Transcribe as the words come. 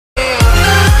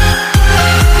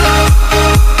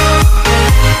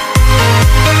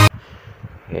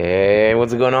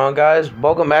on, guys?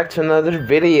 Welcome back to another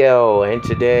video, and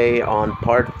today on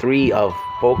part 3 of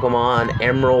Pokemon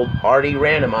Emerald Party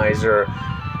Randomizer,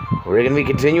 we're going to be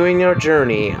continuing our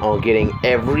journey on getting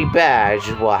every badge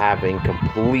while having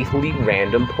completely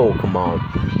random Pokemon.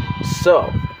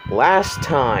 So, last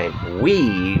time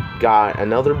we got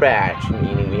another badge,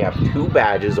 meaning we have 2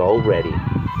 badges already.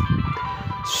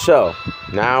 So,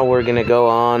 now we're going to go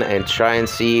on and try and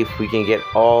see if we can get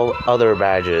all other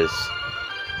badges.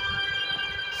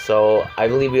 So, I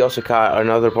believe we also caught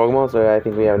another Pokemon, so I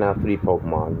think we have now 3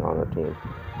 Pokemon on our team.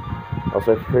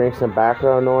 Also, if you're hearing some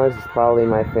background noise, it's probably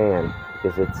my fan,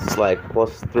 because it's like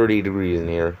plus 30 degrees in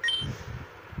here.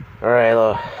 Alright,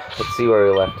 let's see where we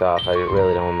left off. I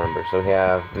really don't remember. So we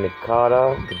have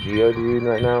Nikata, the Geodude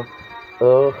right now,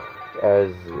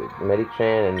 as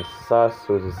Medichan, and Sus,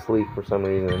 who's asleep for some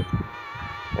reason.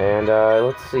 And,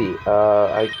 let's see,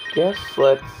 I guess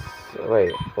let's,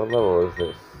 wait, what level is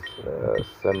this?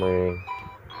 Summary.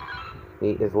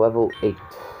 He is level 8.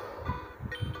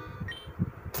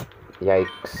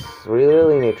 Yikes. We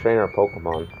really need to train our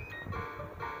Pokemon.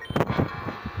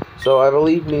 So I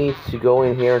believe we need to go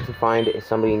in here to find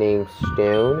somebody named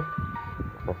Stone.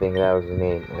 I think that was his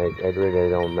name. I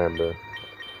really don't remember.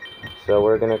 So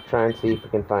we're gonna try and see if we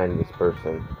can find this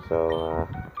person. So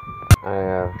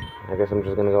I guess I'm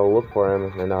just gonna go look for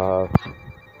him, and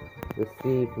let's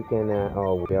see if we can,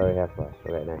 oh, we already have flash.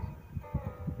 Okay, nice.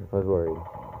 I was worried.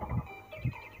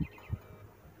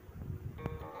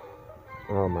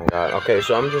 Oh my god. Okay,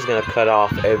 so I'm just gonna cut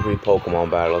off every Pokemon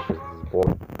battle because this is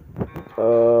boring.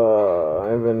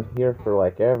 I've been here for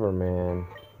like ever, man.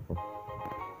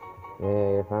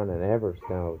 Yeah, I found an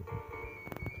Everstone.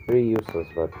 It's pretty useless,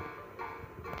 but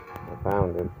I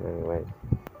found it anyway.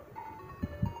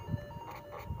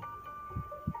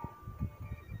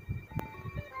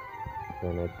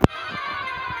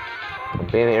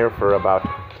 I've been here for about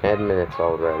 10 minutes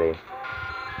already.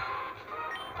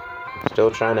 I'm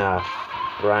still trying to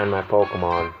grind my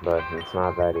Pokemon, but it's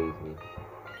not that easy.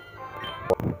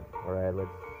 Alright, let's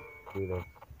do this.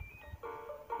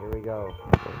 Here we go.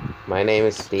 My name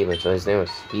is Steven, so his name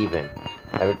is Steven.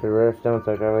 I went to Rare Stone,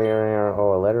 so over here.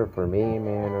 Oh, a letter for me,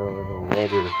 man. Oh, a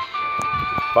letter.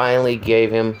 Finally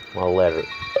gave him a letter.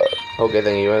 Okay,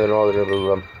 thank you.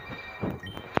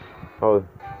 Oh,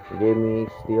 he gave me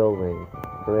Steel Wing.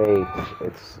 Great.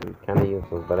 It's kind of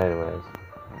useless, but anyways.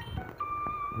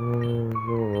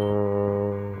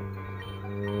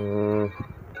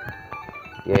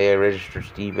 Yeah, register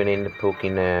Steven in the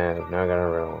Pokénav. Now I got a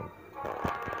roll.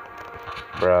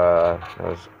 Bruh, that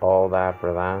was all that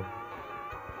for that.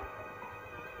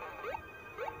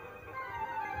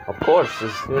 Of course,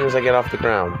 as soon as I get off the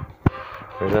ground,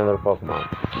 there's another Pokemon.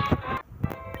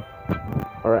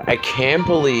 Alright, I can't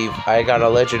believe I got a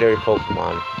legendary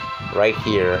Pokemon right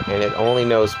here, and it only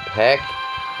knows Peck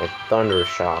and Thunder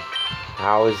Shock.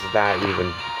 How is that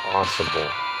even possible?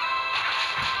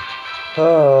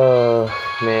 Oh,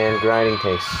 man, grinding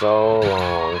takes so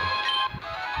long.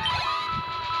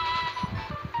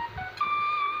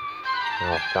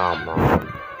 Oh, come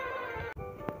on.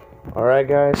 Alright,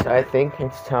 guys, I think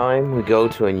it's time we go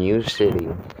to a new city.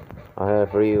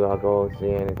 For you, I'll go see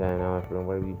anytime now from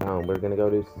where we found. We're gonna go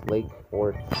to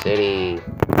Lakeport City.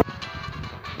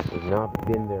 We've not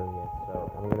been there yet,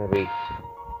 so I'm gonna be...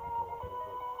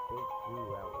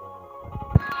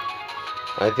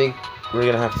 I think we're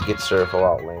gonna have to get Surf a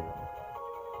lot later.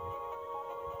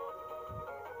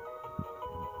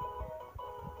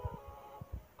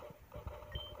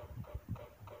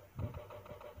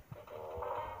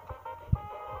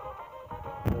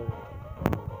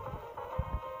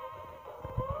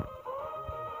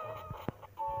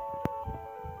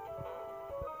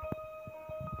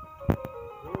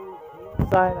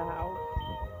 Inside the house.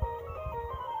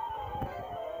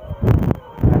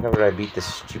 How would I beat this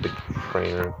stupid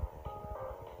trainer?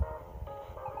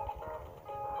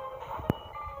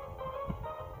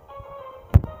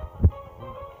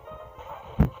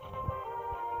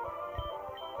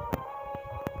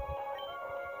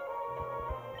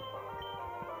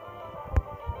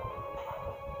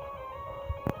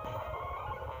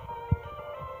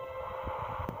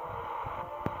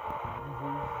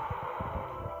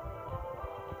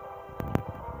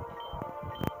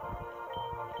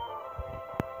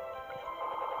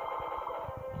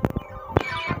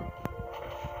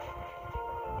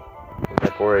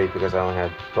 Worried because I only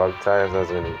had bug tires. That was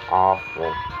gonna be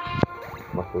awful.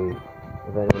 Luckily,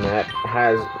 then that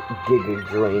has Giga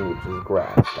Drain, which is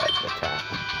grass type attack.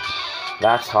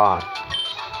 That's hot.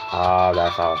 Ah,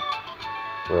 that's hot.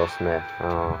 Will Smith.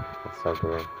 Oh, that's so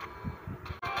good.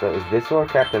 So is this where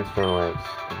Captain Stone lives?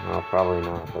 No, probably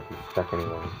not, but he's stuck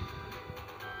anyway.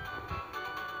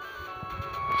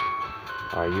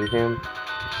 Are you him?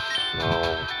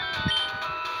 No.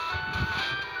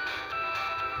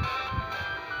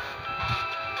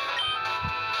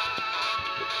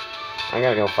 I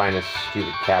gotta go find this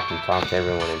stupid captain and talk to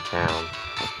everyone in town.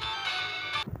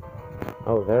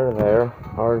 Oh, they're there.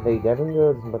 Are they Devon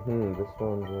goods? But this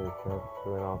one's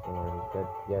transferring off and he said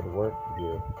he had work to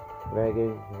do.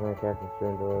 Baggage, my captain's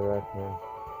trying to arrest him.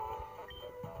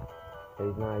 But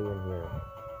he's not even here.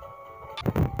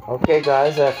 Okay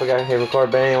guys, I forgot to hit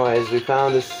record, but anyways, we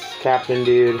found this captain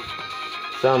dude.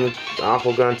 Some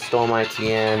awful grunt stole my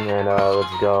TN, and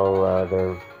let's go.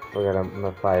 We're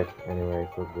gonna fight anyways.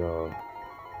 Let's go.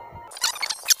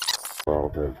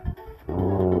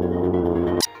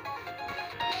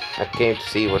 I came to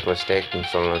see what was taking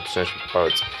so long to search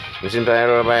boats. We seem to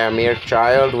handled by a mere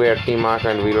child. We are Team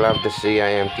Aqua and we love to see. I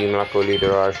am Team Aqua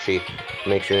leader Archie.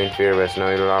 Make sure you interfere with us.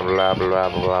 No, blah blah blah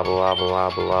blah blah blah blah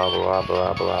blah blah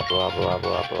blah blah blah blah blah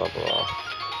blah blah blah.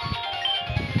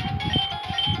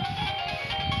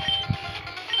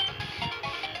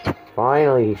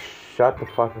 Finally, shut the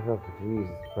fuck up, Jesus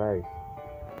Christ.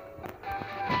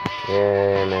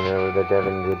 Yeah, man, the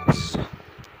Devon goods.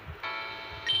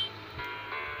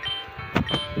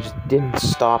 He just didn't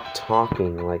stop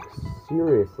talking, like,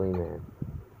 seriously, man.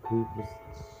 He just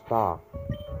stopped.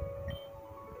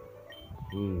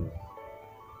 Jeez.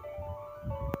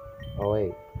 Oh,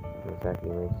 wait. It's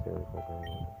actually makes sense.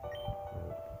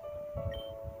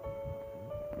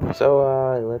 So,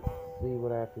 let's see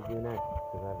what I have to do next,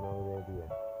 because I have no idea.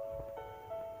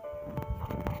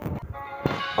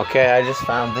 Okay, I just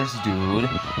found this dude,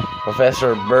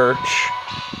 Professor Birch.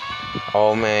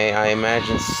 Oh, may I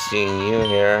imagine seeing you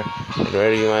here, and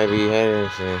where you might be heading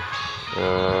to.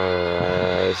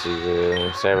 I see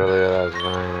you. Several of those.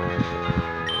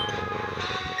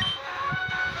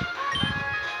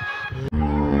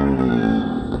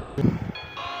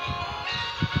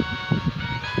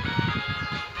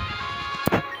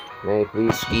 May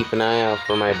please keep an eye out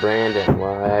for my Brandon.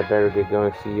 Well, I better get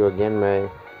going. See you again, May.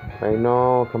 May,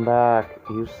 no, come back.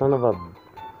 You son of a...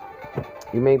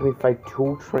 You made me fight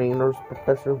 2 trainers,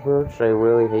 Professor Birch. I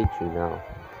really hate you now.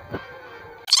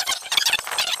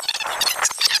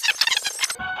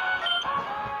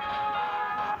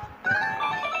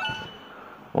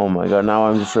 Oh my god, now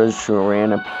I'm just registering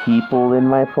random people in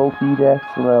my Pokédex.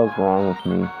 What the hell's wrong with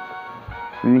me?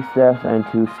 3 steps and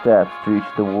 2 steps to reach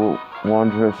the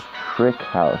Wanderer's Trick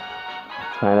House.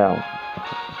 Let's find out.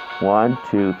 1,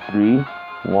 2, 3.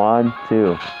 1,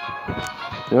 2.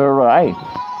 You're right.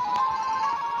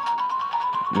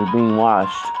 You're being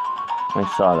watched. I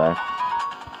saw that.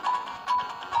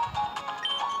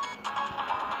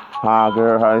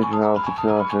 Girl, how did you know if it's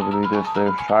not going to be this?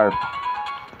 They're sharp.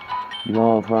 You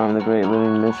know from the great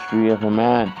living mystery of a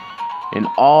man. In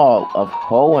all of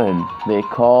Hoenn, they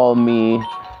call me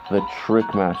the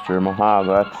Trick Master. Maha,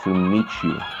 glad to meet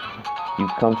you.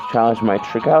 You've come to challenge my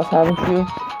trick house, haven't you?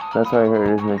 That's what I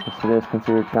heard, isn't it?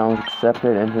 Consider challenge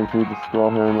accepted. Enter through the scroll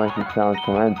here and let your challenge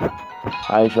commence.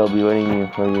 I shall be waiting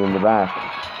for you in the back.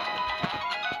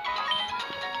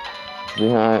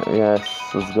 Yes,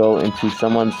 let's go into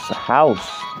someone's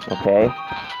house, okay?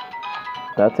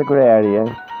 That's a great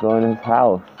idea. Go in his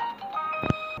house.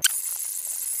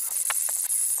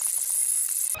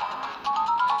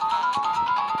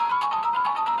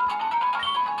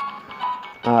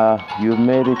 You've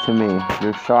made it to me.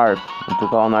 You're sharp. It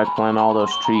took all night to plant all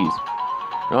those trees.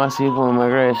 You want to see equal in my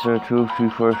grace, or 2, 3,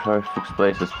 4, 5, 6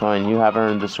 places. Fine, you have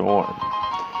earned this reward.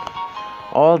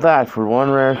 All that for 1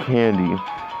 rare candy.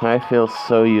 I feel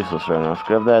so useless right now.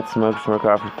 Scrub that smoke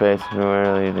off your face. Who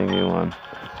really think you won?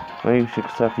 When you should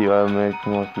accept you, I'll make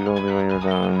more people when you're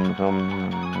done.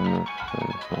 Come.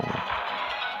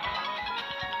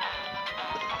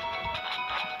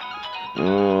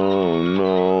 Oh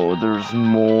no, there's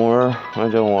more. I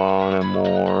don't want it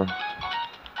more.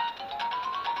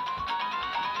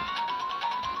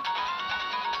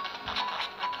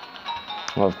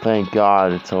 Well, thank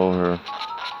God it's over.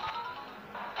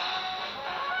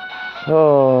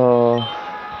 Oh,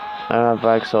 I don't have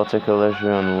bike, so I'll take a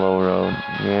leisure on the low road.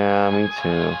 Yeah, me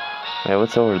too. Hey,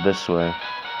 what's over this way?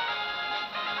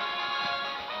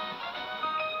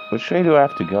 Which way do I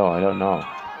have to go? I don't know.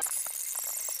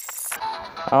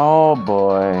 Oh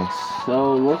boy.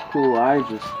 So look who I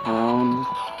just found.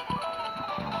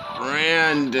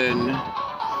 Brandon.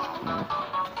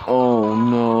 Oh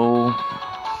no.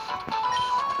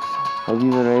 Have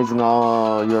you been raising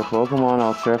all your Pokemon?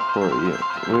 I'll check for you.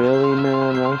 Really,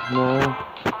 man? Right now?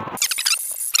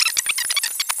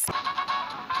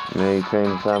 No, you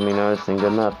trained without me noticing.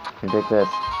 Good enough. You take this.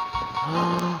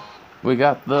 We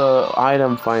got the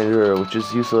item finder, which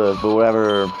is useless, but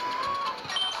whatever.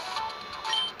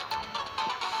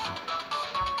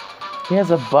 He has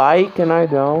a bike and I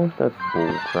don't? That's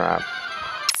bull crap.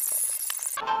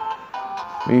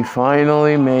 We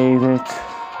finally made it.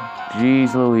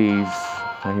 Jeez Louise.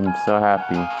 I'm so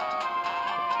happy.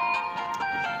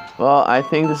 Well, I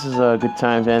think this is a good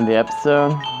time to end the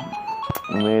episode.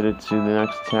 We made it to the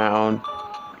next town.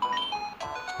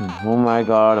 Oh my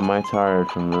god, am I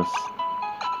tired from this.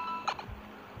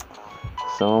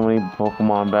 So many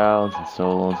Pokemon battles and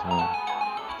solos.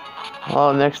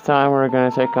 Well, next time we're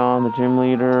gonna take on the gym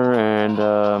leader and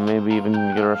maybe even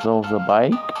get ourselves a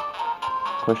bike?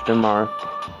 Question mark.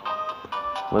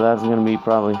 Well, that's gonna be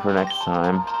probably for next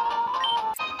time.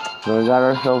 So we got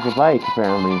ourselves a bike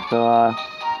apparently. So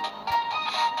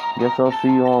guess I'll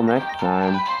see you all next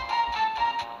time.